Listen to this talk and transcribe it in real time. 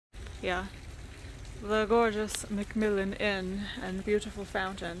Yeah. The gorgeous Macmillan Inn and beautiful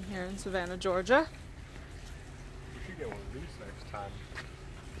fountain here in Savannah, Georgia. We should get one of these next time.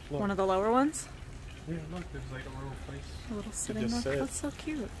 Look. One of the lower ones? Yeah, look, there's like a little place. A little sitting just nook. sit. That's so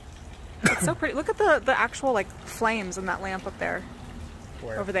cute. It's so pretty. Look at the actual like flames in that lamp up there.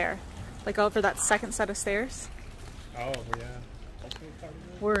 Where? Over there. Like over that second set of stairs. Oh, yeah.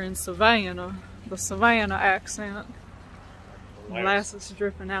 We're in Savannah. The Savannah accent. Molasses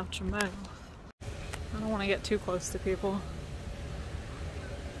dripping out your mouth. I don't want to get too close to people.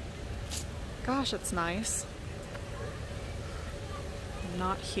 Gosh, it's nice.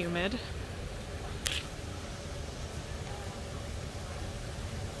 Not humid.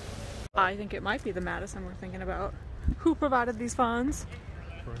 I think it might be the Madison we're thinking about. Who provided these funds?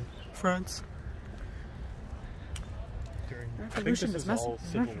 France. I think this is all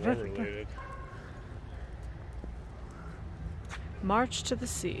Civil War related. March to the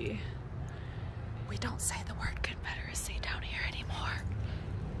sea. We don't say the word Confederacy down here anymore.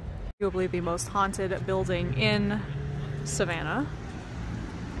 Arguably the most haunted building in Savannah,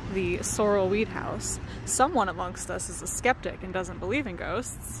 the Sorrel Weed House. Someone amongst us is a skeptic and doesn't believe in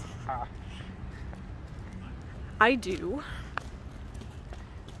ghosts. I do.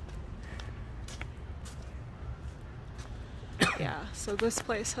 Yeah, so this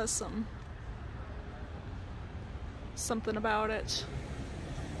place has something about it.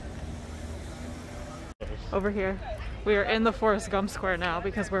 Over here. We are in the Forrest Gump Square now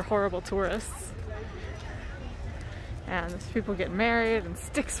because we're horrible tourists. And there's people getting married and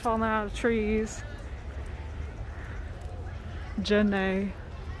sticks falling out of trees. Jenny.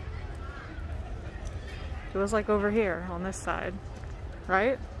 It was like over here on this side,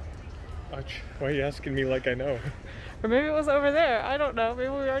 right? Why are you asking me like I know? Or maybe it was over there. I don't know. Maybe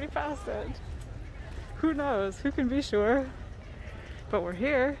we already passed it. Who knows? Who can be sure? But we're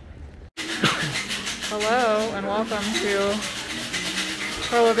here. Hello and welcome to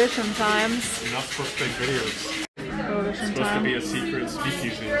Prohibition times. You're not supposed to take videos. Prohibition It's supposed time. to be a secret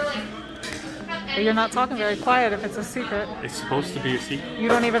speakeasy. But you're not talking very quiet if it's a secret. It's supposed to be a secret. You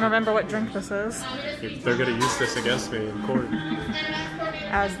don't even remember what drink this is. They're gonna use this against me in court.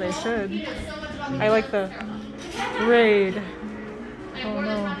 As they should. I like the raid. Oh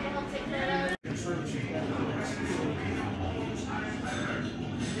no.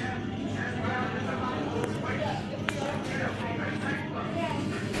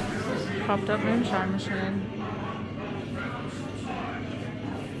 Popped up moonshine machine.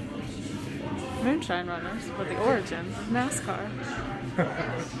 Moonshine runners were the origins of NASCAR.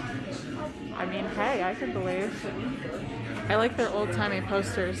 I mean, hey, I can believe. I like their old-timey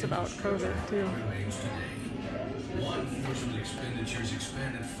posters about COVID too. Enforcement expenditures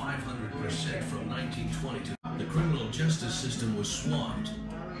expanded 500% from 1920 to the criminal justice system was swamped,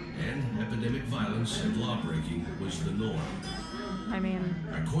 and epidemic violence and lawbreaking was the norm. I mean,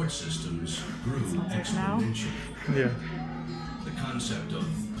 Our court systems grew like now. exponentially. Yeah. The concept of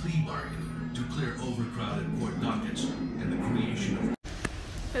plea bargaining to clear overcrowded court dockets and the creation of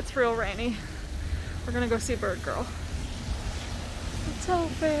it's real rainy. We're gonna go see Bird Girl. The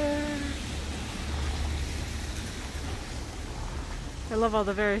Telfair. I love all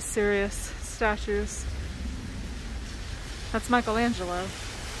the very serious statues. That's Michelangelo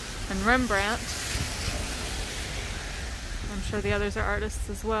and Rembrandt. I'm sure the others are artists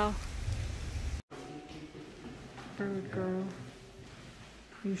as well. Bird Girl.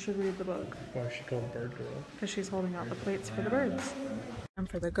 You should read the book. Why is she called Bird Girl? Because she's holding out the plates for the birds. I'm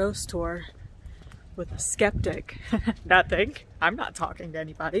for the ghost tour with a skeptic. Nothing. I'm not talking to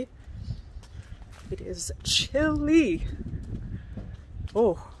anybody. It is chilly.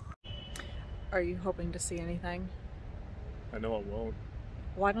 Oh. Are you hoping to see anything? I know I won't.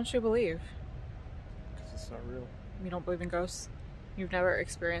 Why don't you believe? Because it's not real. You don't believe in ghosts? You've never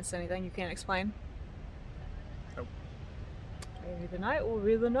experienced anything you can't explain? Nope. Maybe the night will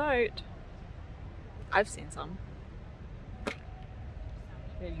be the night. I've seen some.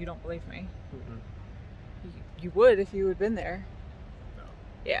 You don't believe me? Mm-mm. You would if you had been there. No.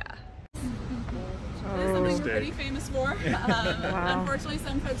 Yeah. It is something we're pretty famous for. Wow. Unfortunately,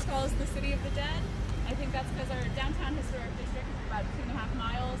 some folks call us the City of the Dead. I think that's because our downtown historic district, about 2.5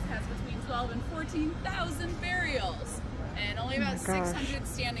 miles, has between 12 and 14,000 burials, and only about 600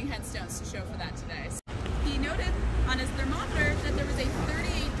 standing headstones to show for that today. He noted on his thermometer that there was a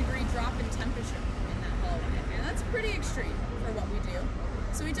 38-degree drop in temperature in that hallway, and that's pretty extreme for what we do.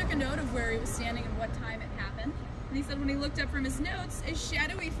 So he took a note of where he was standing and what time it happened. And he said when he looked up from his notes, a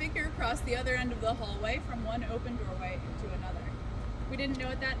shadowy figure crossed the other end of the hallway from one open doorway into another. We didn't know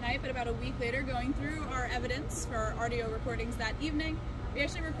it that night, but about a week later, going through our evidence for our audio recordings that evening, We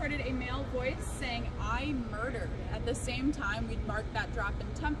actually recorded a male voice saying, "I murdered." At the same time, we'd marked that drop in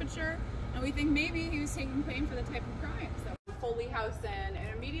temperature, and we think maybe he was taking pain for the type of crime. So Foley House in,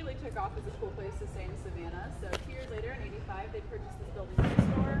 and immediately took off as a cool place to stay in Savannah. So 2 years later, in '85, they purchased this building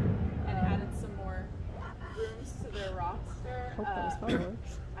next door and added some more rooms to their roster. Hope that was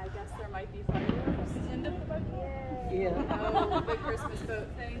fireworks. I guess there might be fireworks in the boat. Yeah. Oh, the Christmas boat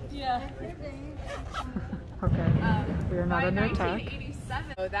thing. Yeah. Okay. We are not By under attack.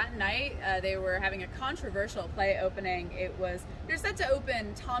 1987, so that night they were having a controversial play opening. They're set to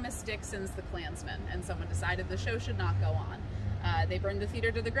open Thomas Dixon's The Klansman, and someone decided the show should not go on. They burned the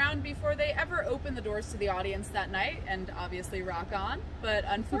theater to the ground before they ever opened the doors to the audience that night, and obviously rock on. But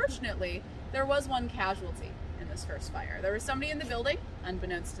unfortunately, there was one casualty in this first fire. There was somebody in the building,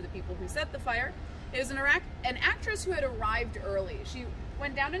 unbeknownst to the people who set the fire. It was an actress who had arrived early. She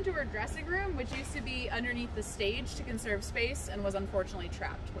went down into her dressing room, which used to be underneath the stage to conserve space, and was unfortunately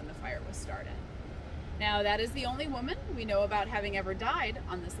trapped when the fire was started. Now, that is the only woman we know about having ever died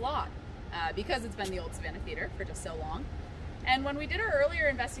on this lot, because it's been the old Savannah Theatre for just so long. And when we did our earlier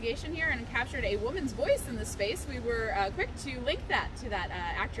investigation here and captured a woman's voice in this space, we were quick to link that to that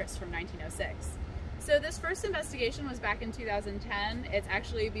actress from 1906. So this first investigation was back in 2010. It's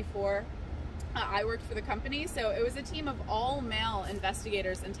actually before I worked for the company, so it was a team of all male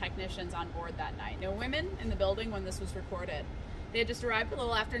investigators and technicians on board that night. No women in the building when this was recorded. They had just arrived a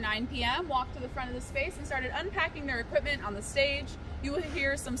little after 9 p.m., walked to the front of the space and started unpacking their equipment on the stage. You will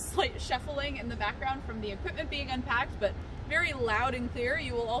hear some slight shuffling in the background from the equipment being unpacked, but very loud and clear.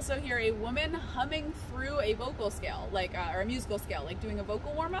 You will also hear a woman humming through a vocal scale, or a musical scale, like doing a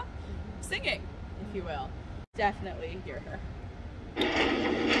vocal warm-up, singing, if you will. Definitely hear her.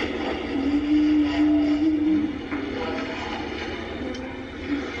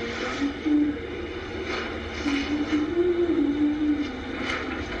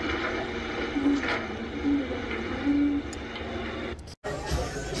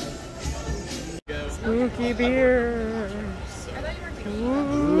 Spooky beers.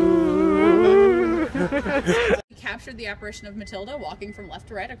 We captured the apparition of Matilda walking from left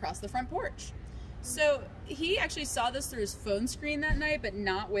to right across the front porch. So he actually saw this through his phone screen that night, but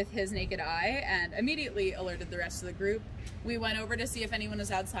not with his naked eye, and immediately alerted the rest of the group. We went over to see if anyone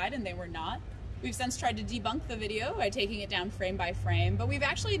was outside, and they were not. We've since tried to debunk the video by taking it down frame by frame, but we've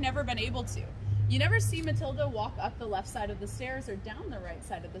actually never been able to. You never see Matilda walk up the left side of the stairs or down the right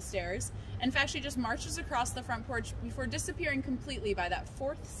side of the stairs. In fact, she just marches across the front porch before disappearing completely by that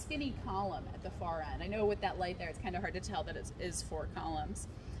fourth skinny column at the far end. I know with that light there, it's kind of hard to tell that it is 4 columns.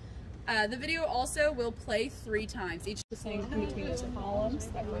 The video also will play 3 times, each sitting in between those columns.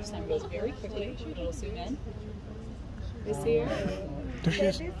 That first time goes very quickly. We'll zoom in. You see her? There she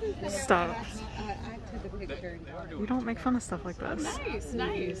is. Stop. You don't make fun of stuff like this. Nice,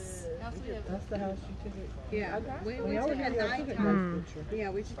 nice. That's the house you took it. Yeah, we took a nighttime.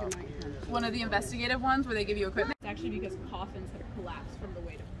 Yeah, we took a nighttime. One of the investigative ones where they give you equipment. It's actually because coffins had collapsed from the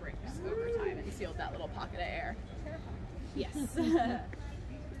weight of bricks over time and sealed that little pocket of air. Yes.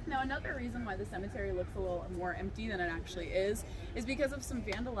 Now, another reason why the cemetery looks a little more empty than it actually is because of some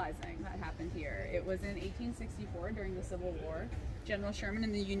vandalizing that happened here. It was in 1864 during the Civil War. General Sherman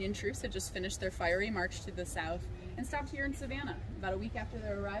and the Union troops had just finished their fiery march to the south and stopped here in Savannah. About a week after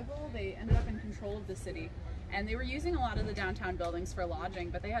their arrival, they ended up in control of the city. And they were using a lot of the downtown buildings for lodging,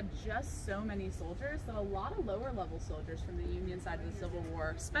 but they had just so many soldiers that a lot of lower level soldiers from the Union side of the Civil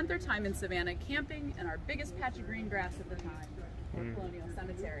War spent their time in Savannah camping in our biggest patch of green grass at the time, the Colonial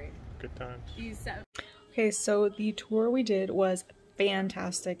Cemetery. Good times. Okay, so the tour we did was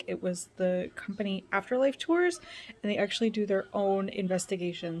fantastic. It was the company Afterlife Tours, and they actually do their own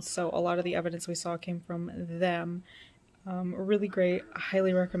investigations, so a lot of the evidence we saw came from them. Really great. I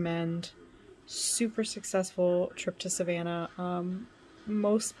highly recommend. Super successful trip to Savannah.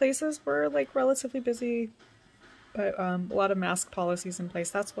 Most places were like relatively busy, but a lot of mask policies in place.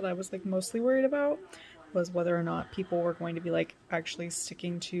 That's what I was like mostly worried about, was whether or not people were going to be like actually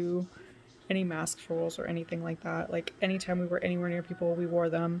sticking to any mask rules or anything like that. Like anytime we were anywhere near people, we wore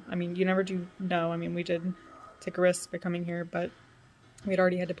them. I mean, you never do know. I mean, we did take a risk by coming here, but we'd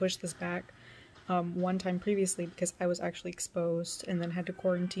already had to push this back one time previously because I was actually exposed and then had to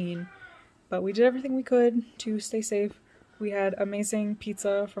quarantine. But we did everything we could to stay safe. We had amazing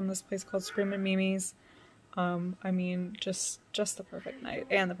pizza from this place called Screamin' Mimi's. I mean, just the perfect night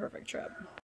and the perfect trip.